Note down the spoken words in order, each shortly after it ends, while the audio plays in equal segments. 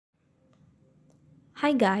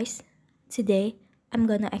Hi guys, today I'm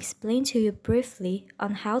gonna explain to you briefly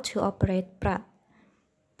on how to operate PRAAT.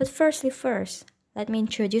 But first, let me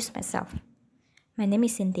introduce myself. My name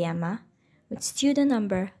is Cynthia with student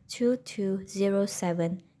number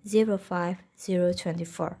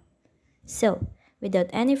 2207050024. So, without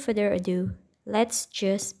any further ado, let's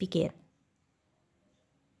just begin.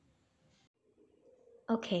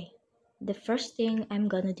 Okay, the first thing I'm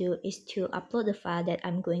gonna do is to upload the file that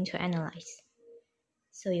I'm going to analyze.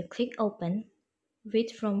 So you click open,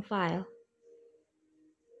 read from file,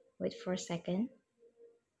 wait for a second.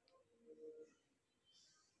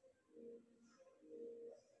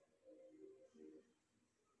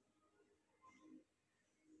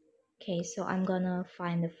 Okay, so I'm gonna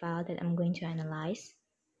find the file that I'm going to analyze.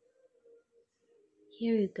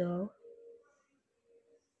 Here you go.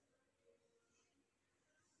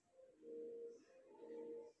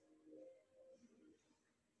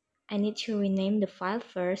 I need to rename the file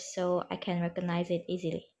first so I can recognize it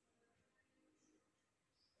easily.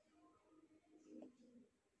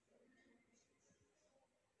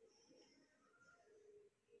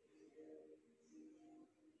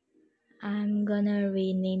 I'm gonna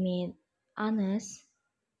rename it Honest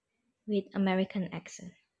with American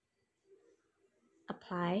accent.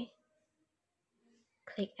 Apply.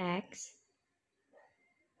 Click X.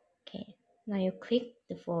 Okay, now you click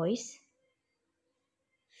the voice.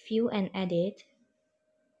 View and edit.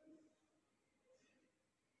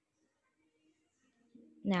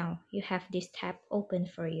 Now you have this tab open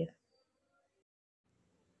for you.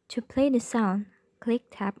 To play the sound, click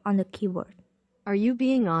tap on the keyboard. Are you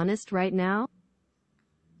being honest right now?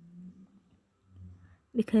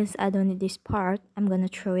 Because I don't need this part, I'm gonna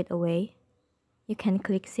throw it away. You can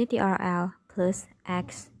click Ctrl plus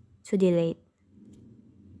X to delete.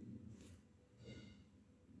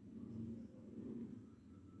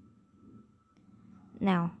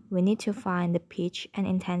 Now, we need to find the pitch and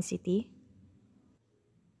intensity.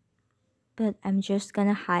 But I'm just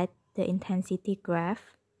gonna hide the intensity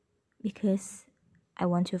graph because I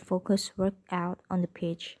want to focus work out on the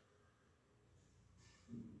pitch.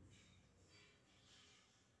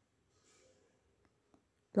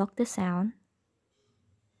 Block the sound.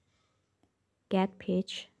 Get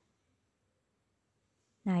pitch.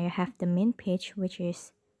 Now you have the mean pitch, which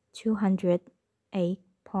is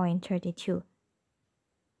 208.32.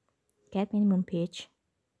 Get minimum pitch.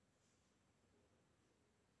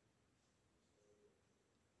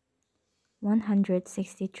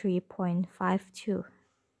 163.52.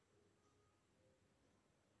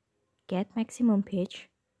 Get maximum pitch.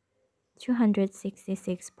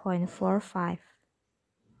 266.45.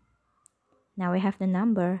 Now we have the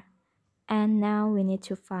number, and now we need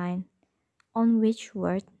to find on which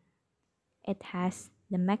word it has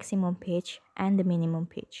the maximum pitch and the minimum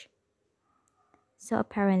pitch. So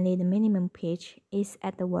apparently the minimum pitch is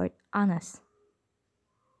at the word honest.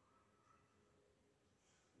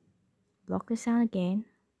 Block the sound again.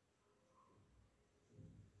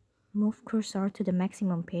 Move cursor to the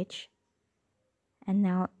maximum pitch. And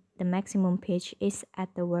now the maximum pitch is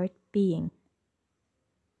at the word being.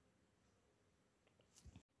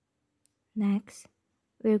 Next,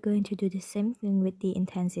 we're going to do the same thing with the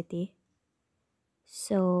intensity.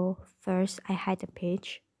 So first I hide the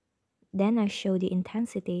pitch, then I show the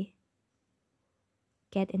intensity,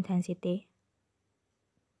 get intensity,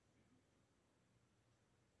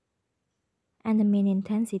 and the mean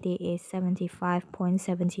intensity is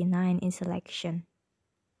 75.79 in selection.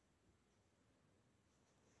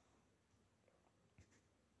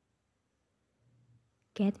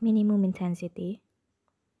 Get minimum intensity,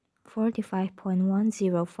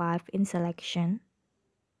 45.105 in selection.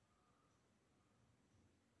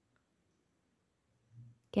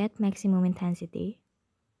 Get maximum intensity,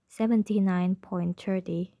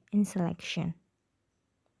 79.30 in selection.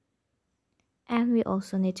 And we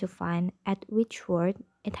also need to find at which word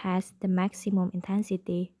it has the maximum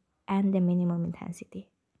intensity and the minimum intensity.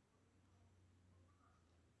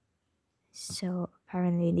 So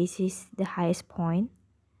apparently this is the highest point,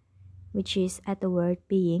 which is at the word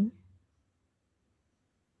being.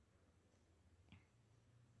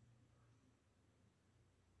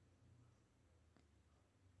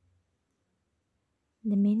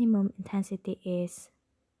 The minimum intensity is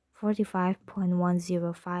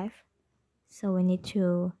 45.105. So we need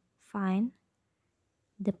to find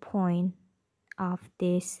the point of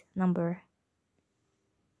this number.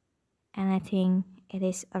 And I think it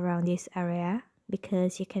is around this area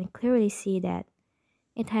because you can clearly see that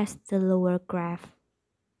it has the lower graph.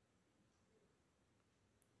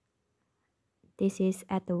 This is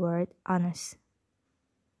at the word honest.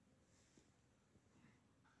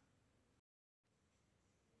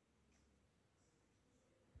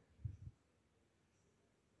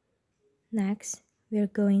 Next, we're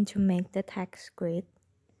going to make the text grid.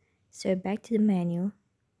 So back to the menu,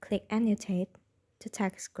 click Annotate to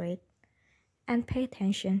text grid, and pay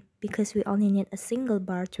attention because we only need a single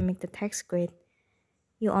bar to make the text grid.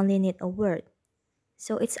 You only need a word.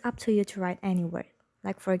 So it's up to you to write any word.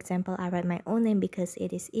 Like for example, I write my own name because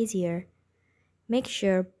it is easier. Make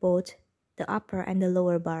sure both the upper and the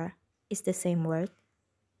lower bar is the same word.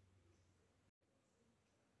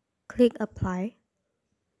 Click Apply.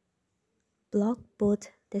 Block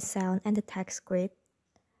both the sound and the text grid.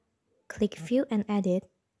 Click View and Edit,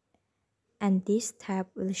 and this tab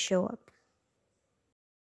will show up.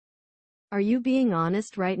 Are you being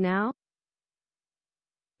honest right now?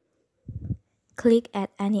 Click Add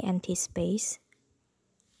any empty space.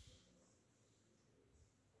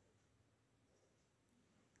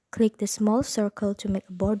 Click the small circle to make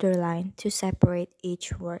a borderline to separate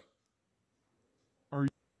each word.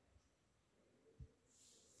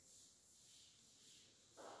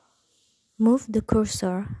 Move the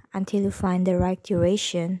cursor until you find the right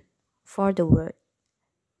duration for the word.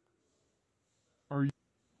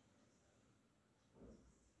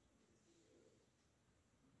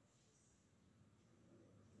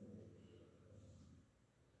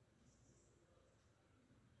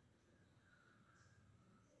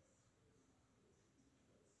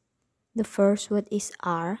 The first word is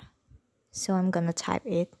R, so I'm gonna type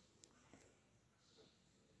it.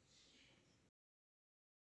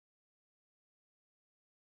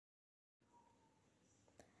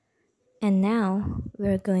 And now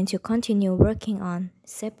we're going to continue working on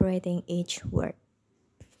separating each word.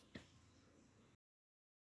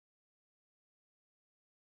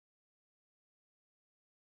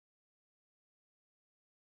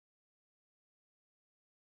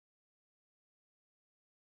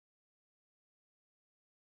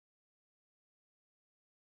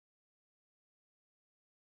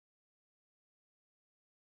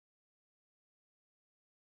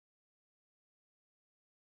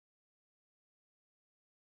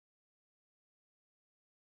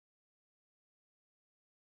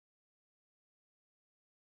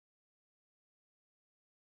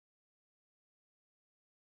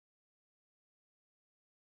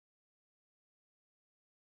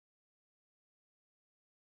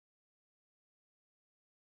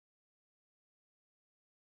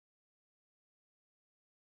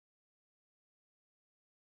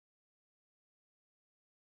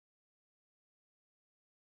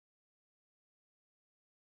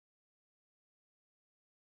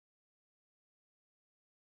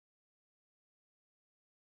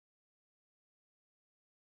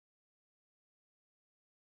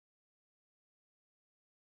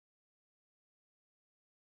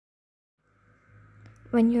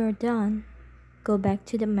 When you're done, go back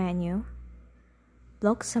to the menu,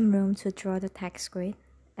 block some room to draw the text grid,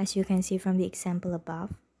 as you can see from the example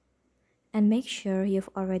above, and make sure you've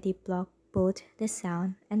already blocked both the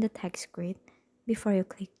sound and the text grid before you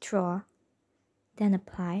click Draw, then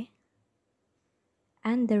Apply,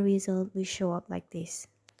 and the result will show up like this.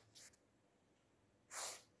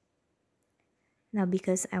 Now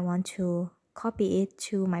because I want to copy it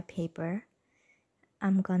to my paper,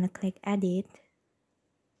 I'm gonna click Edit,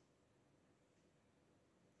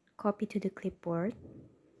 copy to the clipboard,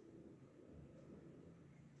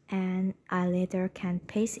 and I later can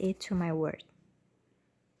paste it to my Word.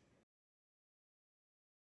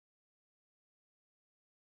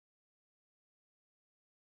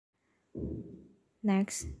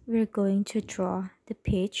 Next, we're going to draw the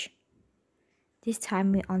pitch. This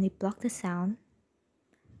time we only block the sound.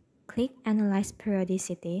 Click Analyze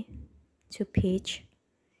Periodicity to pitch,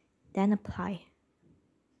 then Apply.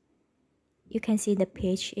 You can see the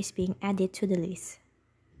pitch is being added to the list.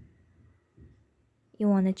 You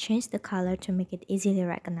want to change the color to make it easily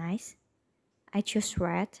recognized. I choose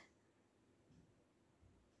red.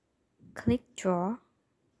 Click Draw,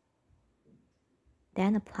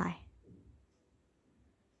 then Apply.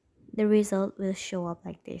 The result will show up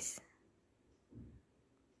like this.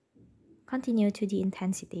 Continue to the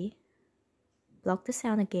intensity. Block the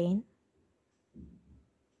sound again.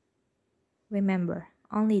 Remember,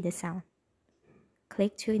 only the sound.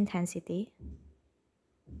 Click to intensity.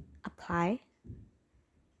 Apply.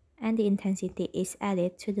 And the intensity is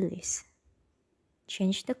added to the list.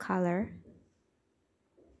 Change the color.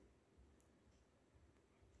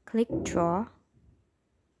 Click Draw.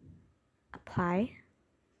 Apply.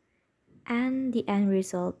 And the end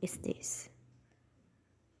result is this.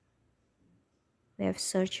 We have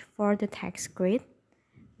searched for the text grid.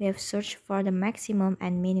 We have searched for the maximum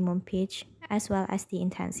and minimum pitch as well as the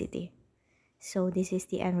intensity. So this is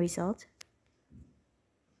the end result.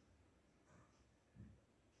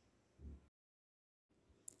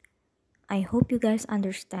 I hope you guys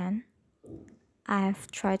understand. I've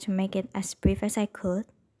tried to make it as brief as I could,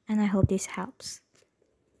 and I hope this helps.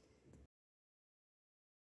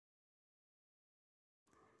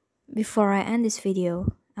 Before I end this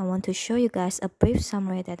video, I want to show you guys a brief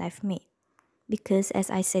summary that I've made. Because as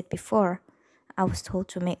I said before, I was told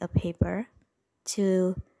to make a paper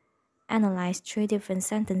to analyze 3 different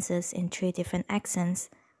sentences in 3 different accents,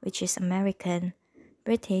 which is American,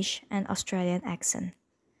 British, and Australian accent.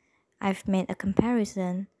 I've made a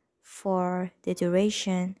comparison for the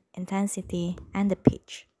duration, intensity, and the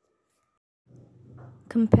pitch.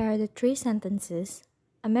 Compare the 3 sentences.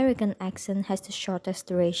 American accent has the shortest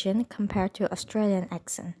duration compared to Australian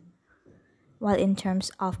accent. While in terms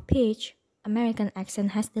of pitch, American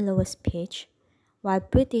accent has the lowest pitch, while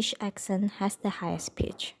British accent has the highest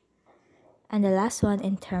pitch. And the last one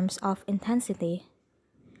in terms of intensity,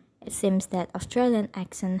 it seems that Australian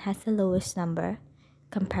accent has the lowest number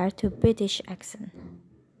compared to British accent.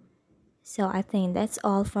 So I think that's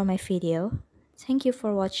all for my video. Thank you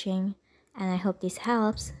for watching, and I hope this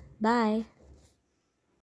helps. Bye!